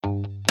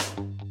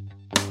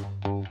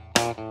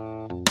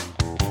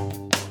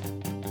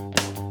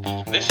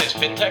This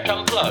is FinTech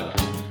Unplugged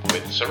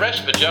with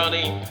Suresh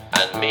Vajani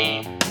and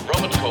me,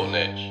 Robert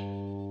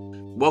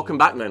Courtnidge. Welcome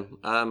back then.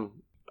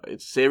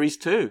 It's series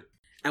 2.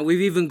 And we've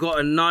even got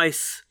a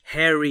nice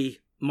hairy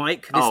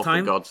mic this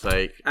time. Oh, for God's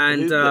sake.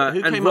 And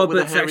who came up with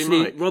a Robert's hairy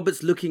mic?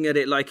 Robert's looking at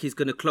it like he's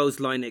going to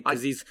clothesline it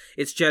because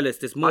it's jealous.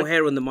 There's more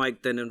hair on the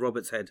mic than in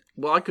Robert's head.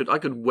 Well, I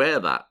could wear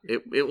that.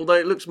 Although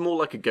it looks more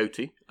like a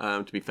goatee,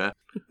 to be fair.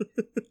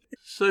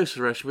 So,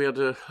 Suresh, we had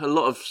a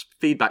lot of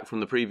feedback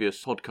from the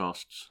previous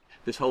podcasts.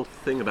 This whole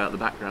thing about the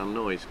background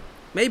noise.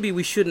 Maybe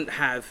we shouldn't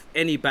have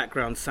any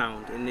background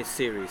sound in this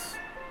series.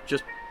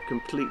 Just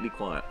completely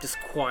quiet. Just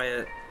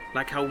quiet,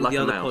 like how all Like the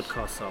a other mouse.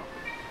 podcasts are.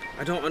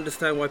 I don't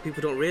understand why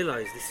people don't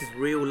realise this is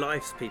real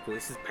lives, people.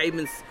 This is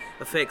payments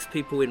affects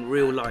people in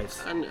real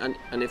lives. And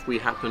if we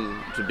happen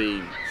to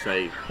be,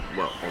 say,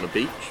 well, on a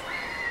beach.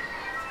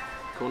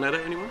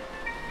 Cornetto, anyone?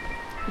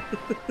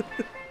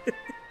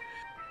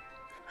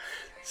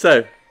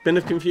 So, bin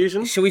of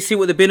confusion? Shall we see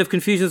what the bin of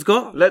confusion's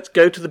got? Let's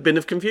go to the bin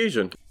of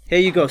confusion. Here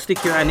you go.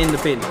 Stick your hand in the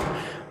bin.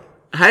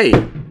 Hey,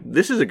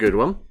 this is a good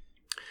one.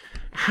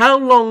 How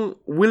long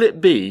will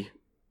it be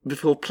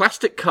before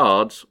plastic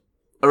cards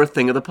are a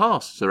thing of the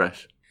past,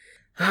 Suresh?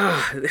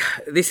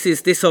 This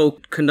is this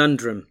old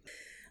conundrum.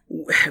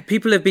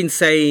 People have been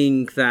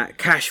saying that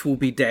cash will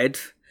be dead.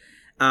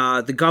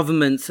 The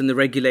governments and the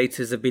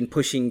regulators have been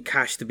pushing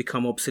cash to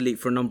become obsolete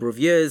for a number of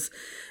years.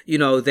 You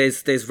know,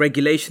 there's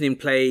regulation in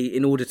play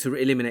in order to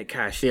eliminate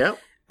cash. Yeah.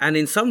 And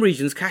in some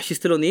regions, cash is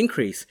still on the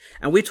increase.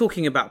 And we're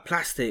talking about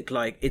plastic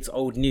like it's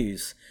old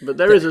news. But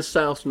there is a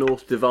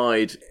south-north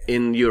divide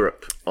in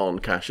Europe on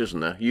cash,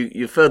 isn't there?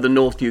 You further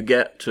north you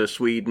get to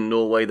Sweden,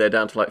 Norway, they're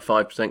down to like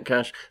 5%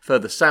 cash.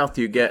 Further south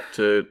you get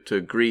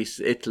to Greece,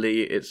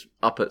 Italy, it's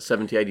up at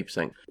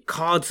 70-80%.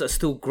 Cards are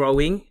still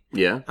growing.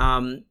 Yeah.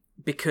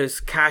 Because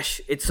cash,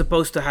 it's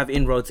supposed to have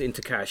inroads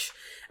into cash.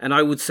 And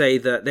I would say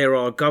that there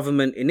are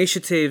government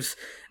initiatives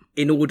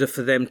in order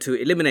for them to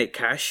eliminate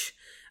cash,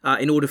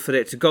 in order for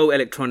it to go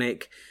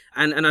electronic.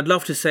 And I'd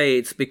love to say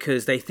it's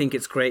because they think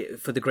it's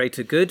great for the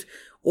greater good,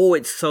 or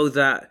it's so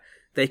that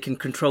they can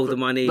control the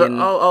money. But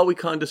are we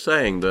kind of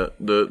saying that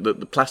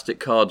the plastic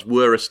cards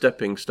were a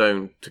stepping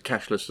stone to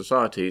cashless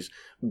societies,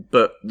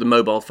 but the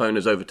mobile phone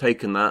has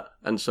overtaken that,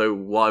 and so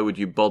why would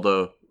you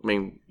bother? I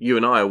mean, you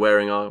and I are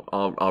wearing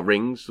our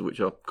rings,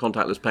 which are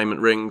contactless payment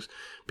rings.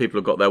 People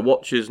have got their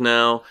watches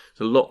now.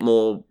 There's a lot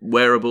more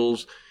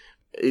wearables.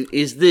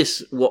 Is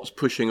this what's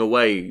pushing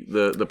away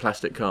the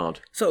plastic card?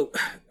 So,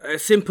 a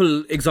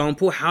simple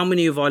example, how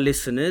many of our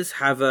listeners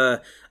have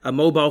a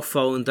mobile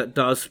phone that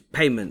does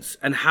payments?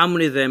 And how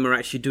many of them are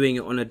actually doing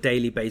it on a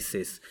daily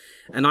basis?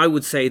 And I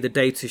would say the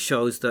data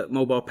shows that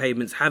mobile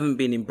payments haven't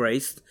been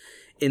embraced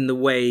in the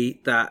way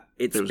that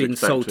it's been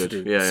sold to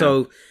do. Yeah,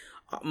 so,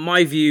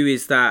 my view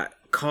is that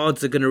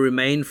cards are going to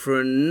remain for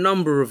a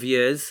number of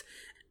years,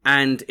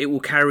 and it will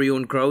carry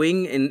on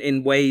growing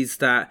in ways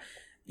that,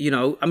 you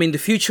know, I mean, the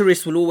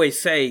futurists will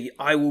always say,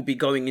 I will be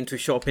going into a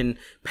shop and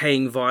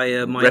paying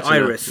via my Retina.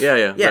 iris. Yeah.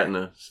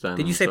 Retina stand.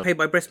 Did you say pay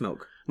by breast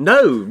milk?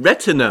 No,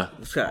 Retina.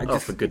 So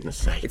For goodness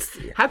sake.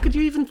 How could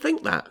you even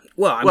think that?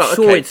 Well, I'm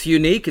sure it's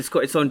unique. It's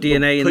got its own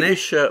DNA in Put there. your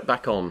shirt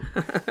back on.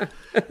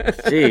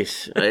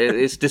 Jeez,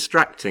 it's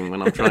distracting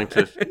when I'm trying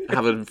to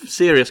have a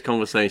serious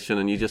conversation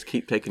and you just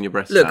keep taking your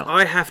breasts Look, out.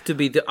 I have to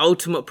be the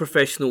ultimate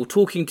professional,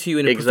 talking to you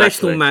in a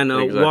professional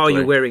manner while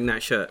you're wearing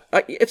that shirt.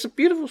 It's a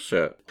beautiful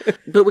shirt.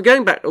 But we're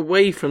going back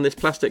away from this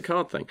plastic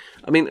card thing.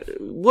 I mean,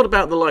 what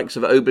about the likes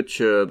of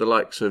Overture, the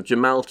likes of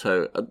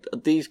Gemalto? Are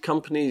these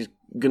companies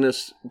going to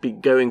be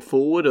going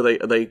forward?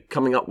 Are they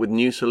coming up with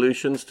new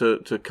solutions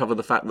to cover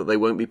the fact that they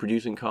won't be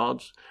producing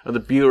cards? Are the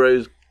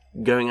bureaus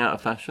going out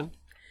of fashion?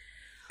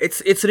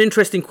 It's an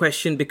interesting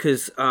question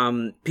because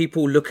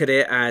people look at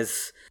it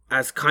as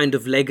kind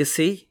of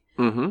legacy,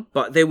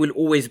 but there will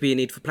always be a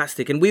need for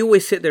plastic. And we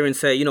always sit there and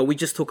say, you know, we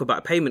just talk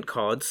about payment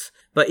cards,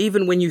 but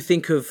even when you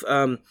think of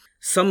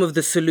some of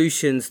the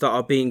solutions that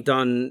are being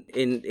done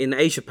in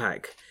Asia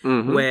Pac,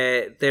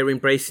 where they're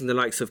embracing the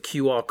likes of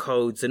QR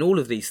codes and all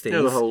of these things.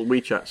 Yeah, the whole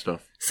WeChat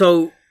stuff.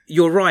 So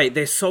you're right,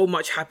 there's so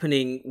much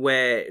happening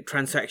where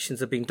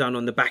transactions are being done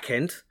on the back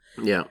end.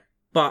 Yeah.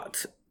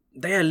 But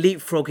they are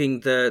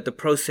leapfrogging the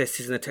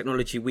processes and the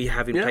technology we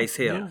have in place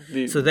here.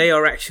 Yeah. So they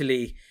are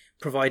actually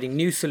providing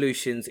new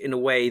solutions in a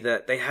way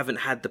that they haven't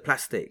had the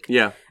plastic.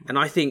 Yeah. And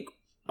I think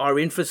our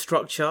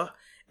infrastructure,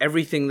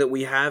 everything that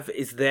we have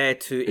is there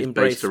to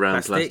embrace based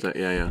around plastic.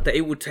 Yeah. That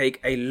it would take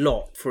a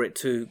lot for it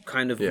to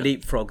kind of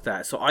leapfrog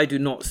that. So I do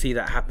not see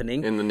that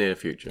happening In the near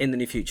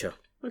future.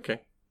 Okay.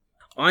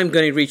 I'm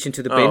going to reach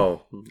into the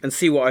bin and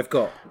see what I've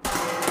got.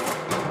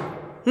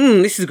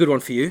 This is a good one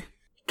for you.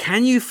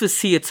 Can you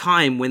foresee a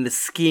time when the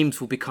schemes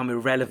will become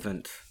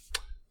irrelevant?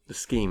 The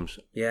schemes.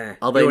 Yeah.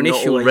 Are they You're an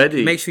not issuer.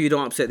 already? Make sure you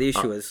don't upset the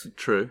issuers.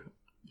 True.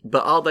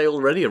 But are they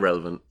already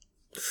irrelevant?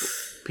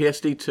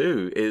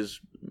 PSD2 is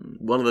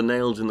one of the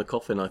nails in the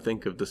coffin, I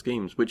think, of the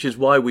schemes, which is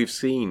why we've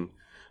seen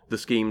the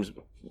schemes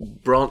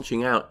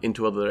branching out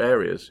into other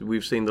areas.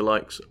 We've seen the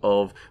likes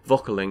of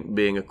Vocalink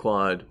being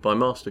acquired by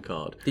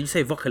MasterCard. Did you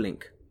say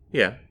Vocalink?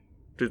 Yeah.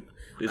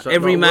 Is that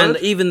Every not a man,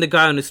 word? even the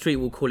guy on the street,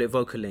 will call it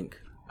VocaLink.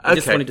 I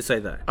just wanted to say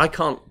that. I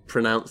can't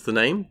pronounce the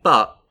name,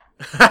 but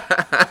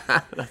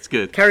that's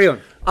good. Carry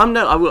on.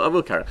 No, I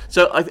will carry on.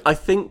 So I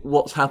think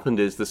what's happened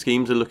is the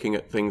schemes are looking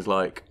at things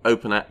like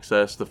open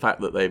access, the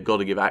fact that they've got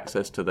to give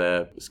access to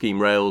their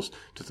scheme rails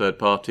to third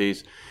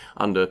parties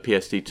under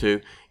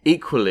PSD2.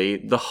 Equally,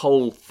 the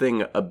whole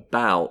thing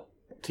about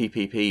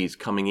TPPs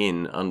coming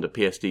in under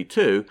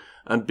PSD2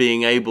 and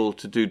being able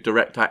to do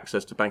direct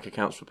access to bank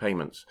accounts for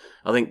payments.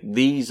 I think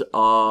these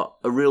are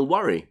a real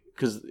worry.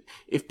 Because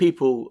if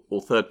people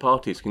or third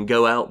parties can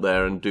go out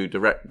there and do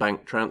direct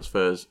bank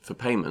transfers for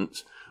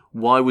payments,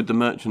 why would the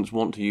merchants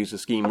want to use the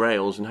scheme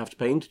rails and have to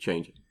pay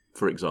interchange,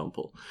 for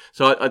example?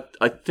 So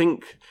I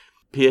think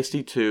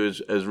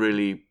PSD2 has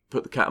really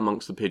put the cat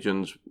amongst the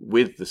pigeons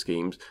with the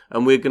schemes,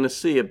 and we're going to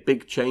see a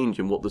big change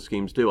in what the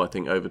schemes do, I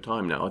think, over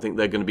time now. I think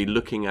they're going to be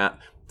looking at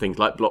things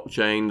like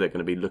blockchain. They're going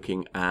to be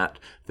looking at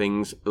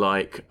things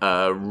like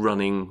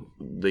running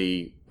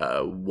the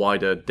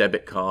wider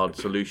debit card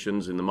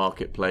solutions in the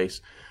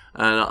marketplace.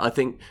 And I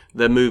think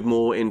they'll move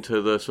more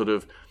into the sort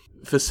of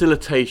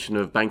facilitation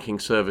of banking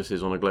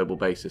services on a global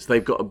basis.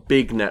 They've got a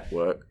big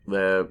network.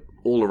 They're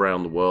all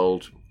around the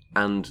world,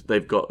 and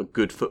they've got a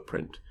good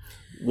footprint.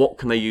 What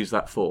can they use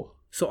that for?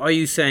 So are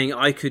you saying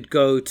I could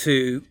go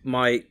to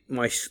my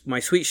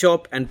sweet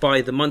shop and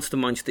buy the Monster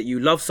Munch that you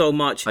love so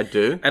much? I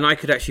do. And I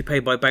could actually pay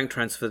by bank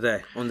transfer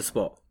there on the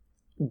spot?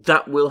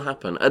 That will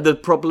happen. The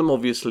problem,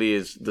 obviously,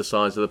 is the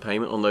size of the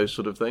payment on those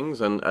sort of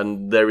things.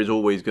 And there is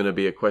always going to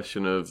be a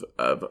question of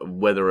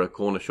whether a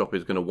corner shop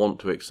is going to want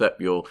to accept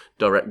your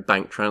direct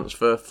bank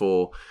transfer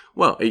for,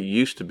 well, it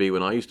used to be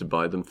when I used to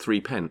buy them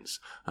 3p.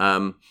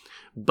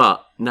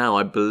 But now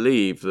I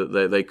believe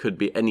that they could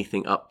be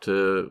anything up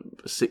to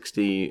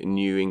 60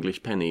 new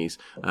English pennies,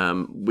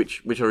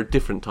 which are a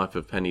different type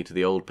of penny to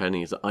the old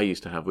pennies that I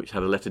used to have, which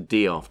had a letter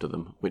D after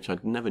them, which I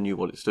never knew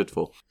what it stood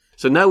for.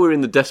 So now we're in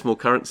the decimal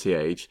currency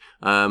age.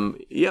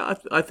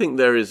 I think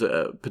there is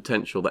a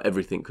potential that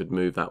everything could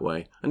move that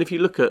way. And if you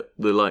look at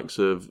the likes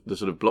of the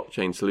sort of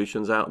blockchain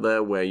solutions out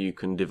there, where you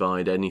can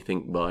divide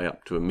anything by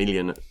up to 1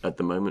 million at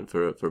the moment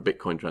for a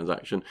Bitcoin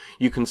transaction,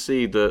 you can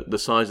see that the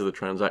size of the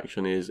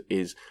transaction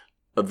is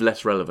of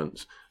less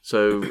relevance.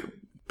 So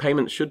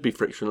payments should be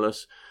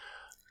frictionless.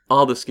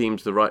 Are the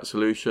schemes the right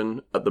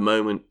solution? At the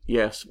moment,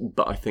 yes,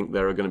 but I think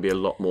there are going to be a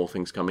lot more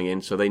things coming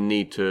in, so they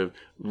need to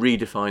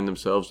redefine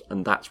themselves,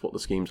 and that's what the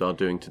schemes are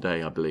doing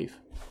today, I believe.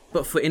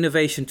 But for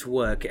innovation to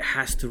work, it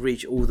has to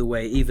reach all the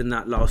way, even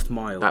that last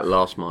mile. That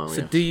last mile,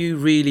 So yes. do you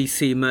really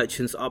see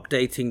merchants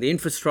updating the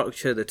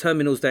infrastructure, the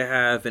terminals they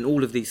have, and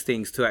all of these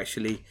things to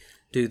actually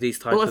do these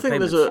types of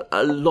payments? Well, I think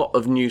there's a lot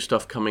of new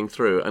stuff coming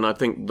through, and I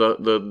think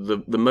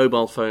the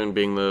mobile phone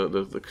being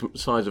the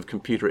size of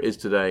computer it is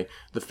today,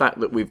 the fact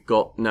that we've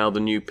got now the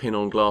new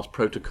pin-on-glass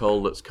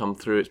protocol that's come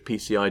through, it's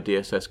PCI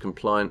DSS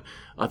compliant,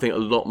 I think a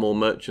lot more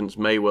merchants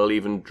may well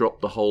even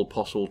drop the whole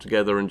POS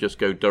altogether and just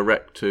go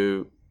direct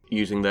to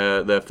using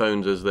their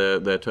phones as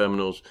their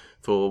terminals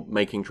for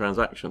making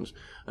transactions.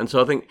 And so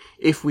I think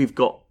if we've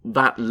got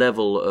that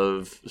level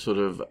of sort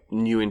of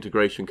new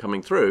integration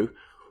coming through,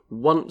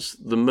 once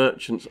the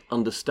merchants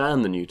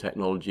understand the new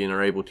technology and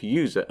are able to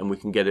use it, and we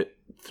can get it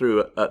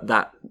through at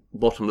that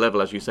bottom level,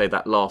 as you say,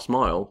 that last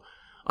mile,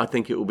 I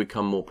think it will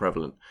become more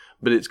prevalent.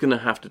 But it's going to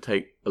have to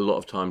take a lot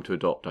of time to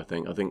adopt, I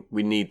think. I think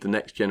we need the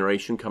next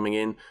generation coming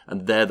in,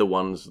 and they're the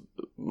ones,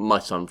 my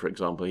son, for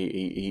example,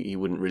 he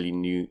wouldn't really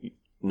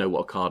know what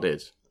a card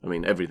is. I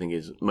mean, everything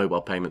is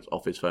mobile payments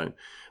off his phone.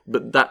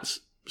 But that's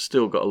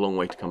still got a long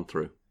way to come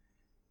through.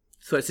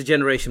 So it's a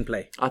generation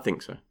play. I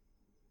think so.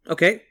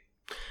 Okay.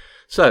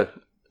 So,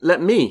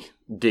 let me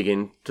dig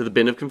into the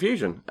bin of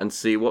confusion and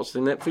see what's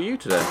in it for you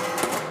today.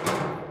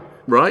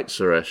 Right,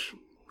 Suresh.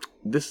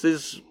 This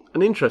is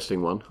an interesting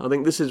one. I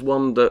think this is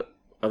one that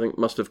I think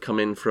must have come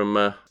in from,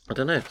 I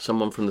don't know,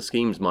 someone from the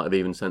schemes might have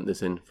even sent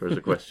this in as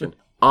a question.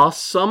 Are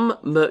some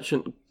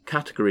merchant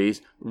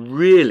categories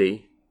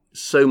really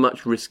so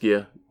much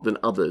riskier than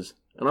others?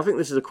 And I think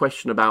this is a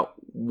question about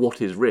what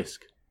is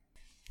risk.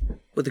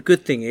 Well, the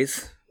good thing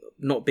is,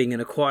 not being an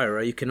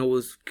acquirer, you can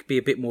always be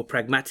a bit more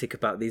pragmatic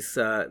about these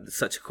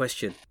such a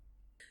question.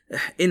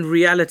 In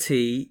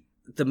reality,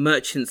 the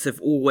merchants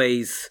have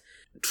always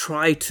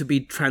tried to be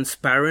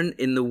transparent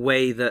in the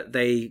way that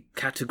they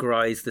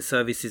categorize the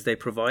services they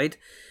provide,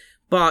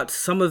 but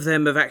some of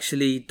them have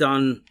actually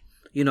done,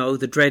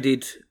 the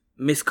dreaded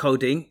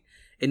miscoding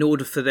in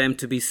order for them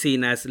to be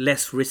seen as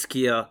less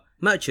riskier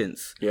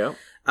merchants. Yeah.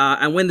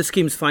 And when the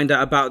schemes find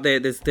out about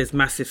there's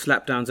massive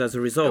slapdowns as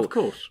a result. Of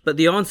course. But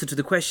the answer to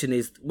the question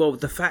is, well,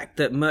 the fact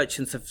that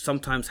merchants have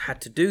sometimes had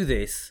to do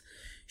this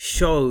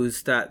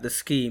shows that the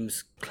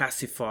schemes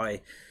classify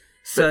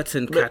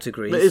certain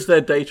categories. But is there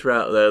data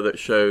out there that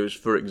shows,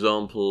 for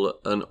example,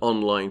 an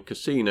online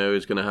casino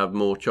is going to have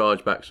more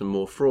chargebacks and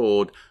more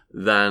fraud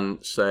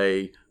than,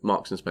 say,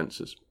 Marks and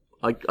Spencer's?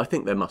 I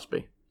think there must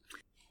be.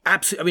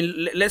 Absolutely. I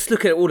mean, let's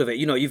look at all of it.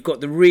 You've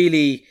got the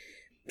really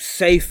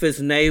safe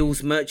as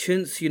nails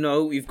merchants.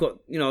 You've got,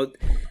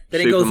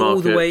 Then it goes all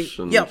the way. Supermarkets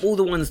and- Yeah, all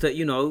the ones that,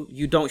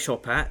 you don't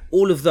shop at.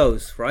 All of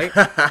those, right?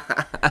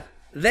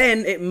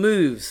 Then it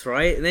moves,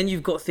 right? And then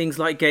you've got things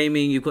like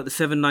gaming. You've got the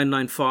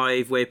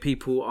 7995 where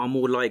people are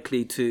more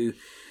likely to...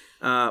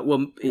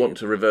 want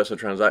to reverse a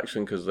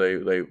transaction because they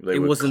were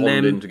wasn't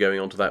conned them. into going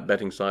onto that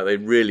betting site. They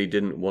really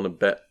didn't want to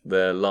bet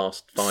their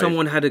last five.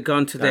 Someone had a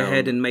gun to their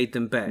head and made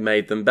them bet.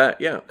 made them bet.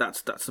 Yeah,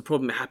 That's the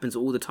problem. It happens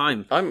all the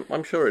time.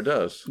 I'm sure it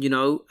does.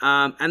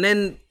 And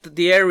then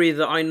the area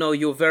that I know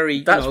you're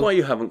very... That's why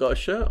you haven't got a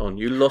shirt on.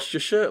 You lost your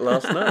shirt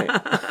last night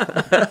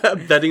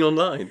betting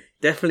online.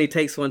 Definitely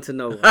takes one to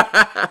know one.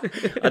 I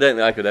don't think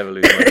I could ever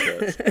lose my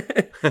shirts.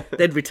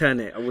 They'd return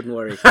it. I wouldn't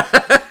worry.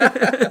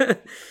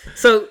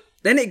 So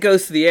then it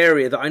goes to the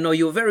area that I know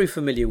you're very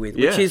familiar with,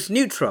 which Yes. is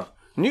Nutra.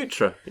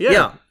 Nutra, yeah.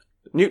 Yeah.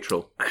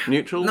 Neutral.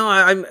 No,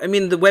 I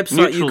mean the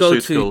website you go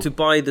Nutraceutical. to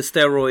buy the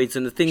steroids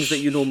and the things that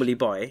you normally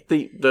buy.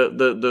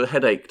 The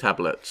headache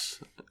tablets.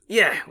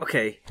 Yeah,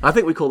 okay. I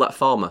think we call that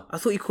Pharma. I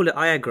thought you call it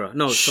Viagra.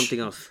 No, it's something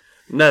else.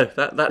 No,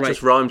 that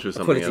just rhymes with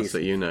something Apologies. else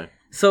that you know.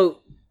 So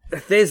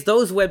there's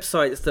those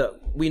websites that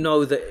we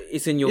know that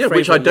is in your Yeah,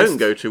 which I favourite don't list.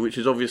 go to, which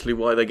is obviously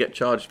why they get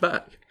charged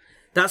back.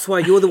 That's why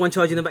you're the one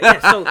charging them back. Yeah,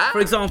 so, for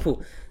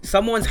example,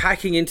 someone's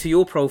hacking into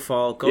your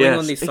profile, going Yes,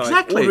 on these sites,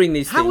 exactly. ordering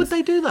these things. How would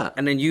they do that?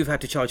 And then you've had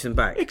to charge them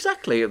back.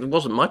 Exactly. It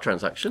wasn't my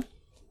transaction.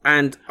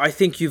 And I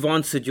think you've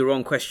answered your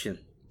own question.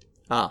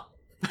 Ah.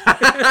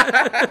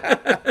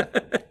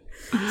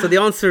 So the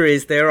answer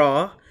is there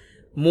are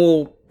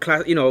more,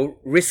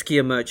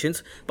 riskier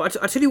merchants. But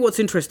I tell you what's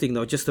interesting,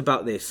 though, just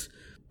about this.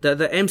 The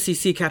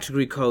MCC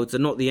category codes are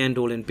not the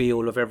end-all and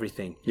be-all of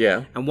everything.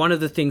 Yeah. And one of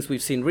the things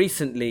we've seen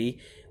recently,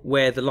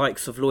 where the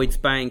likes of Lloyds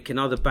Bank and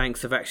other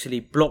banks have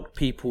actually blocked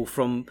people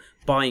from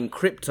buying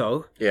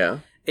crypto, Yeah.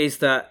 is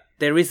that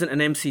there isn't an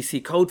MCC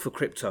code for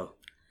crypto.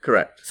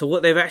 Correct. So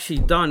what they've actually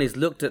done is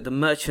looked at the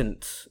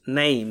merchants'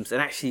 names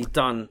and actually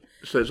done...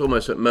 So it's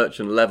almost at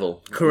merchant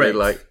level. Correct.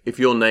 Like, if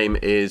your name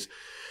is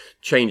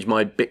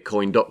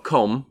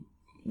changemybitcoin.com,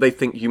 they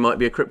think you might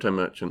be a crypto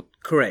merchant.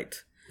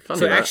 Correct. Funny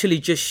So it that. actually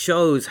just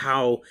shows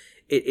how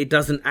it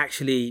doesn't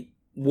actually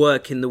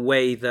work in the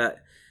way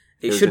that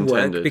it was should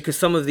intended. work, because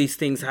some of these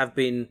things have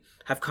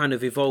kind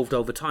of evolved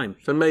over time.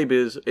 So maybe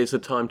it's a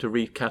time to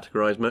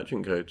recategorize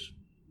merchant codes.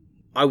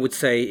 I would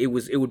say it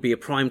would be a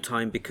prime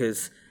time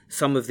because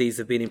some of these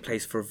have been in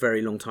place for a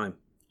very long time.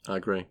 I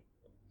agree.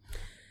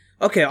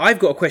 Okay, I've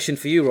got a question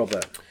for you,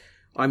 Robert.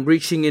 I'm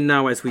reaching in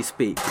now as we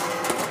speak.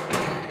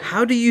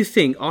 How do you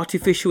think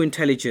artificial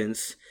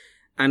intelligence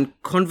and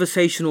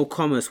conversational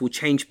commerce will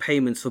change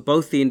payments for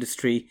both the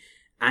industry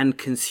and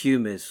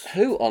consumers?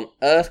 Who on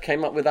earth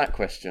came up with that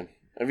question?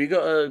 Have you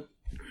got a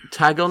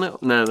tag on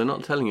it? No, they're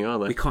not telling you, are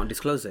they? We can't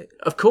disclose it.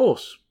 Of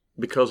course,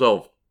 because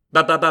of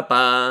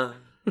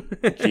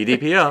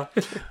GDPR.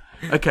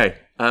 Okay,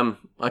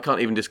 I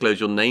can't even disclose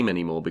your name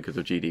anymore because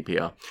of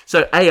GDPR.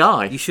 So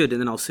AI, You should, and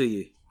then I'll sue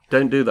you.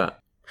 don't do that.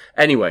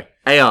 Anyway,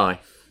 AI,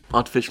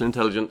 artificial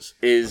intelligence,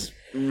 is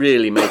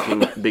really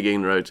making big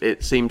inroads.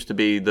 It seems to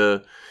be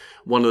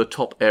one of the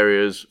top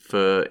areas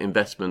for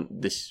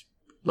investment this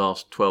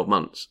last 12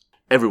 months.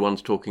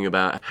 Everyone's talking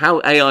about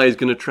how AI is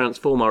going to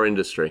transform our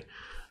industry.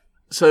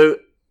 So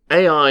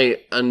AI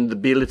and the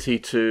ability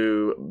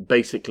to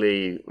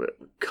basically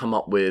come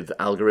up with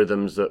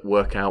algorithms that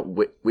work out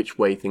which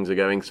way things are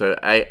going. So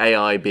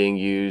AI being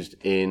used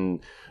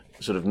in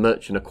sort of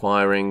merchant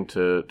acquiring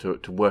to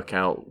work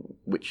out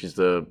which is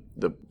the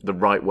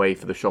right way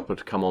for the shopper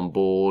to come on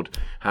board,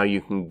 how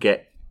you can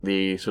get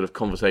the sort of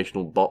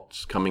conversational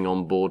bots coming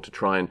on board to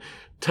try and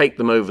take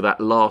them over that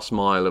last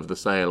mile of the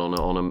sale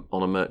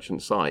on a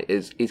merchant site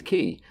is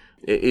key.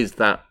 It is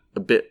that a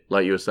bit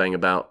like you were saying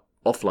about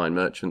offline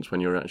merchants when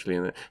you're actually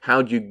in it.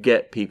 How do you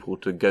get people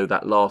to go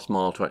that last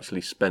mile to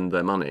actually spend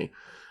their money?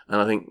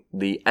 And I think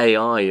the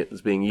AI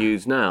that's being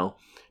used now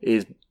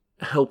is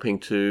helping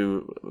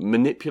to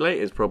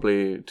manipulate, is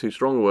probably too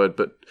strong a word,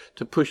 but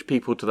to push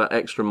people to that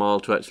extra mile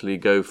to actually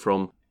go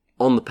from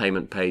on the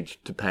payment page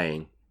to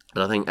paying.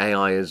 And I think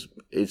AI is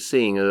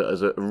seeing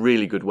as a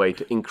really good way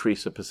to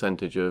increase the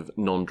percentage of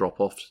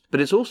non-drop-offs.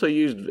 But it's also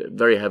used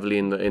very heavily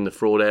in the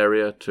fraud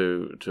area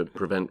to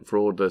prevent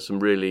fraud. There's some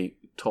really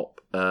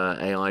top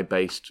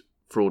AI-based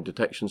fraud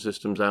detection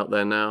systems out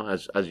there now,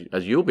 as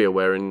you'll be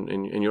aware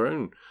in your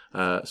own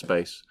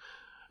space.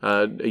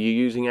 Are you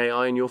using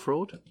AI in your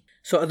fraud?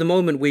 So at the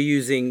moment, we're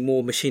using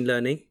more machine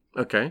learning,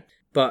 Okay.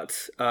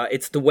 but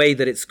it's the way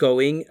that it's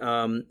going.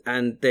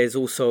 And there's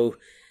also,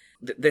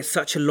 there's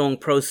such a long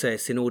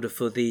process in order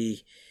for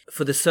the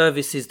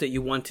services that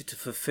you wanted to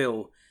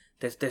fulfill.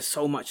 There's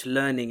so much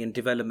learning and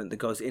development that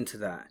goes into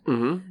that.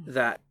 Mm-hmm.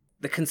 That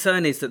the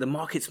concern is that the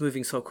market's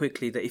moving so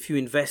quickly that if you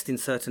invest in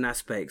certain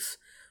aspects,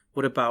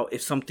 what about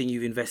if something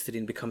you've invested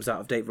in becomes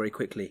out of date very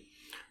quickly?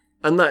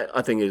 And that,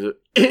 I think,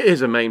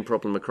 is a main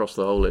problem across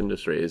the whole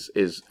industry,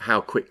 is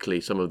how quickly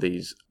some of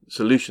these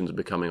solutions are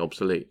becoming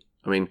obsolete.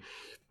 I mean,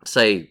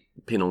 say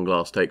Pin on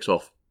Glass takes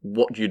off.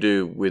 What do you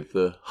do with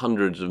the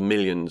hundreds of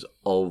millions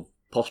of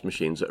POS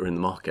machines that are in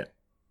the market?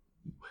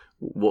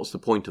 what's the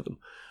point of them?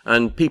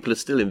 And people are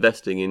still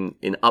investing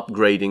in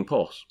upgrading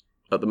POS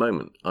at the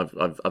moment.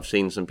 I've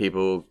seen some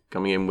people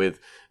coming in with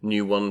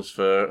new ones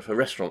for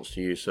restaurants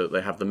to use, so that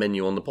they have the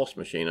menu on the POS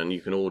machine and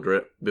you can order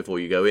it before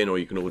you go in, or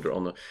you can order it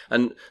on the...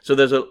 And so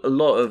there's a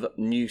lot of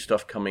new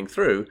stuff coming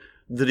through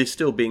that is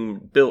still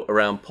being built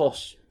around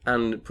POS,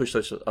 and push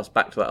us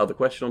back to that other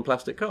question on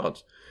plastic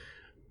cards.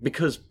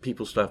 Because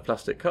people still have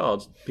plastic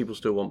cards, people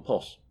still want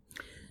POS.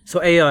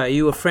 So AI, are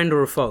you a friend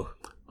or a foe?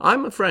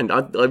 I'm a friend.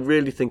 I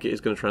really think it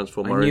is going to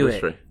transform our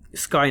industry.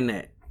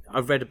 Skynet.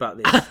 I've read about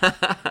this.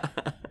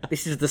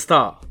 This is the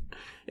start.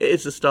 It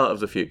is the start of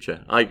the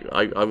future. I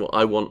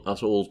want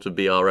us all to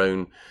be our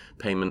own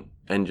payment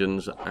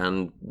engines,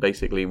 and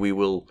basically we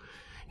will,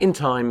 in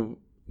time,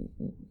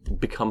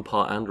 become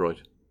part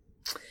Android.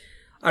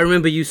 I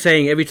remember you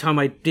saying every time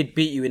I did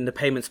beat you in the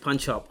payments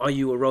punch-up, are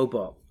you a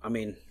robot? I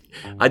mean...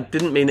 I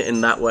didn't mean it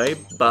in that way,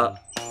 but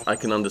I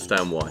can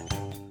understand why.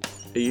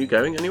 Are you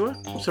going anywhere?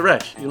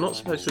 Suresh, you're not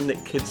supposed to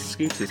nick kids'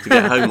 scooters to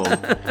get home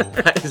on.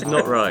 That is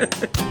not right.